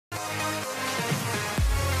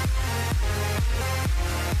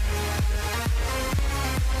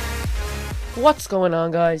What's going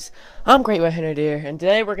on, guys? I'm Great White Hunter here, and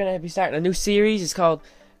today we're gonna be starting a new series. It's called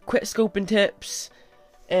QuickScoping Tips,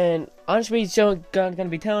 and I'm just gonna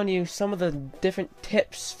be telling you some of the different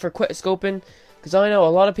tips for QuickScoping, because I know a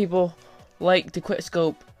lot of people like to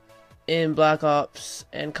QuickScope in Black Ops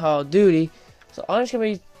and Call of Duty. So I'm just gonna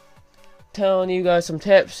be telling you guys some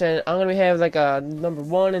tips, and I'm gonna have like a number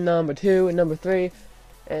 1 and number 2 and number 3,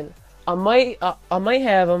 and I might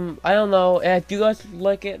have them. I don't know. If you guys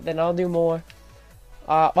like it, then I'll do more.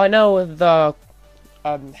 I know the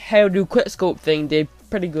how to quickscope thing did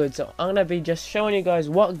pretty good, so I'm gonna be just showing you guys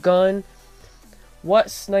what gun,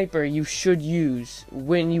 what sniper you should use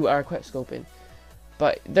when you are quickscoping.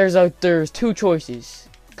 But there's two choices,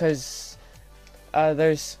 because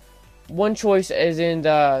there's one choice is in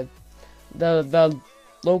the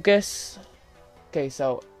locust. Okay,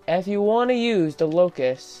 so if you want to use the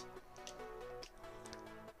locust,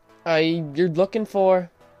 you're looking for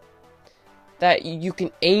that you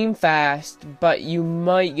can aim fast, but you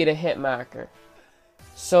might get a hit marker.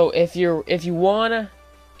 So if you wanna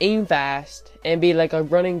aim fast and be like a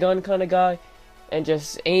running gun kind of guy, and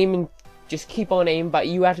just aim and just keep on aiming, but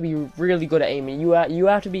you have to be really good at aiming. You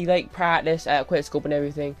have to be like practice at quickscope and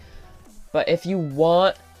everything. But if you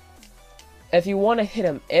want to hit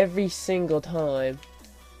him every single time,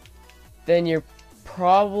 then you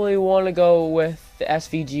probably want to go with the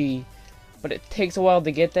SVG, but it takes a while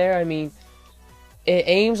to get there. I mean, it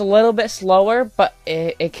aims a little bit slower, but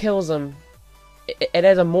it kills them. It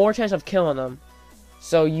has a more chance of killing them.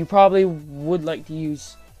 So you probably would like to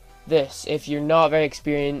use this if you're not very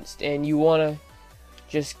experienced and you want to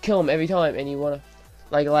just kill them every time, and you want to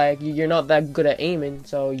like you're not that good at aiming,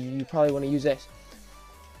 so you probably want to use this.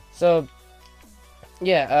 So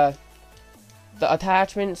yeah, the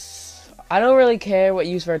attachments, I don't really care what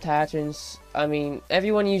you use for attachments. I mean,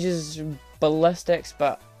 everyone uses ballistics,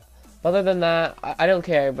 but other than that, I don't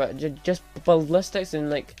care. But just ballistics, and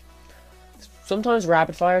like sometimes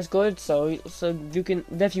rapid fire is good. So you can,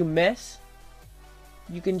 if you miss,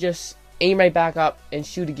 you can just aim right back up and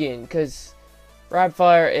shoot again, because rapid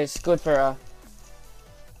fire is good for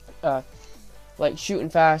like shooting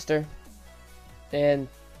faster, and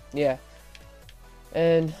yeah.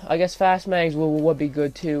 And I guess fast mags would be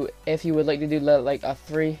good too if you would like to do like a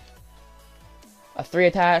three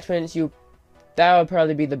attachments. That would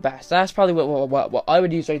probably be the best. That's probably what I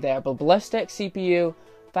would use right there. But ballistic, CPU,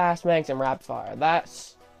 fast mags, and rapid fire.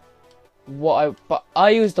 That's what but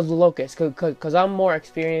I use the locust because I'm more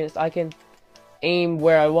experienced. I can aim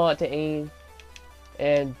where I want to aim,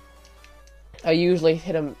 and I usually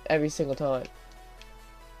hit them every single time.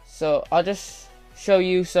 So I'll just show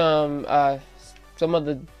you some of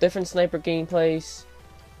the different sniper gameplays.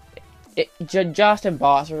 Just in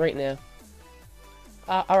bots right now.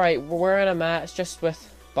 Alright, we're in a match just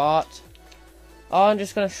with bots. I'm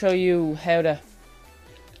just gonna show you how to,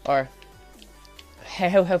 or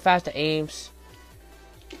how fast it aims,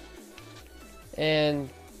 and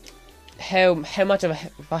how much of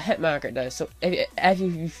a hit marker it does. So if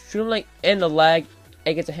you shoot him like in the leg,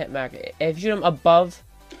 it gets a hit marker. If you shoot him above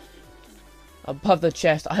the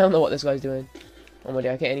chest, I don't know what this guy's doing. Oh my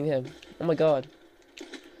god, I can't aim him. Oh my god.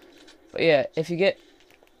 But yeah, if you get...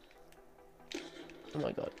 Oh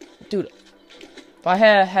my god. Dude. If I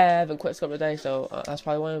haven't QuickScoped today, so that's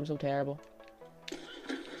probably why I'm so terrible.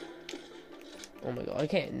 Oh my god, I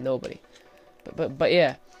can't hit nobody. But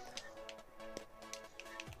yeah.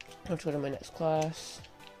 Let's go to my next class.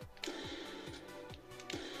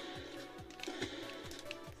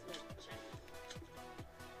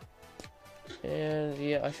 And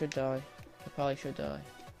yeah, I should die. I probably should die.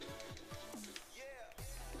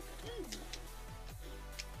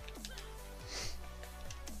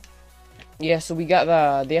 Yeah, so we got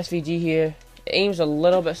the SVG here. It aims a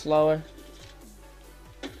little bit slower.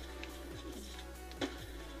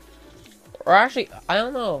 Or actually, I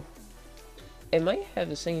don't know. It might have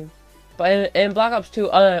the same. But in Black Ops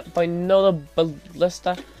 2, I know the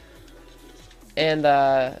ballista and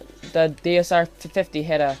the DSR 50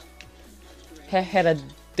 had a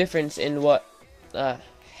difference in what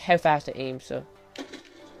how fast it aims. So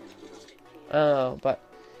I don't know, but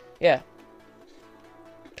yeah.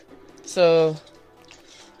 So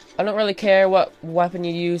I don't really care what weapon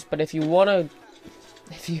you use, but if you wanna,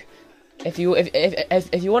 if you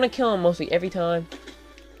wanna kill him mostly every time,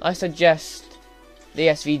 I suggest the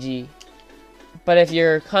SVG. But if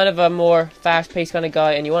you're kind of a more fast-paced kind of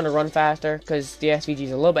guy and you want to run faster, because the SVG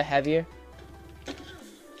is a little bit heavier,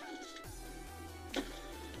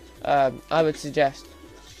 I would suggest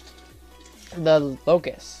the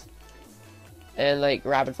locust and like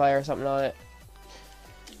rapid fire or something on it.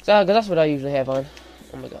 So, cause that's what I usually have on.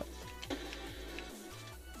 Oh my god.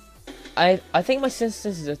 I think my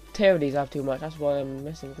sensitivity is up too much. That's why I'm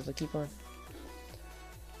missing, because I keep on.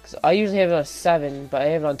 Because I usually have it on 7, but I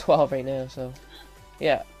have it on 12 right now. So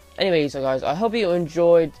yeah. Anyways, so guys, I hope you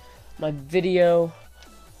enjoyed my video,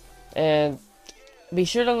 and be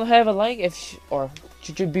sure to have a like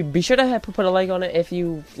be sure to put a like on it if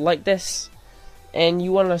you like this and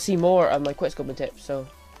you want to see more of my QuickScoping tips. So,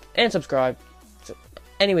 and subscribe. So,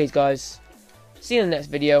 anyways, guys, see you in the next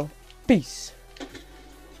video. Peace.